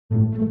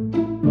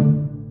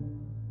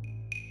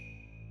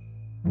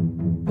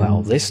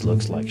Well, this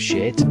looks like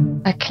shit.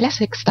 A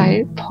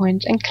classic-style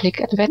point-and-click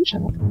adventure.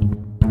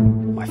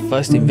 My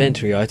first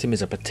inventory item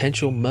is a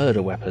potential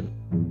murder weapon.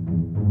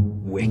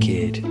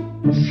 Wicked.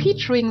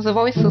 Featuring the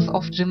voices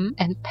of Jim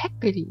and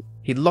PacBilly.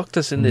 He locked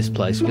us in this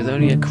place with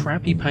only a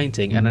crappy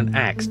painting and an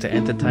axe to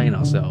entertain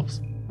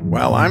ourselves.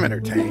 Well, I'm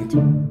entertained.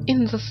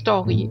 In the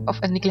story of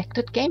a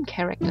neglected game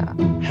character.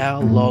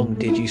 How long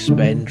did you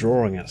spend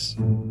drawing us?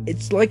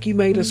 It's like you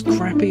made us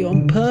crappy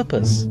on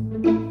purpose.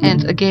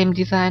 And a game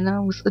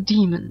designer with a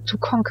demon to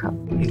conquer.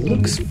 He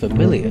looks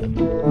familiar.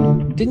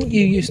 Didn't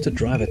you used to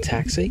drive a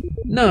taxi?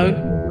 No,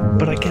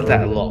 but I get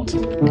that a lot.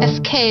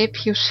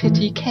 Escape your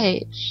shitty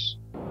cage.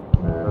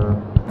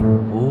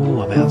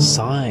 Ooh, I'm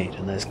outside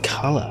and there's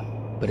colour,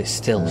 but it's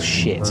still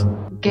shit.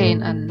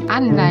 Gain an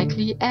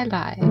unlikely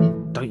ally.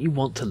 Don't you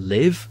want to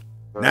live?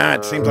 Nah,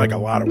 it seems like a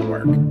lot of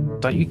work.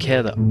 Don't you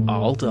care that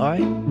I'll die?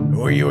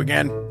 Who are you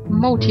again?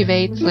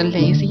 Motivates the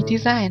lazy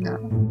designer.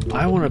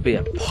 I want to be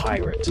a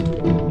pirate.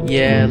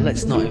 Yeah,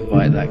 let's not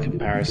invite that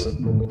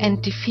comparison.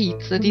 And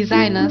defeats the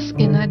designer's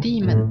inner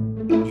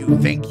demon. You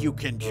think you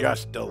can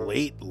just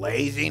delete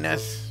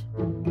laziness?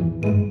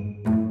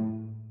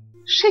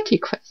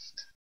 Shitty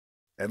quest.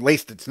 At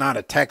least it's not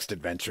a text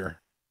adventure.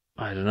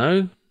 I don't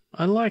know.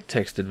 I like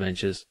text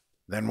adventures.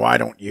 Then why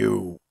don't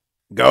you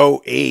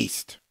go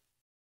east?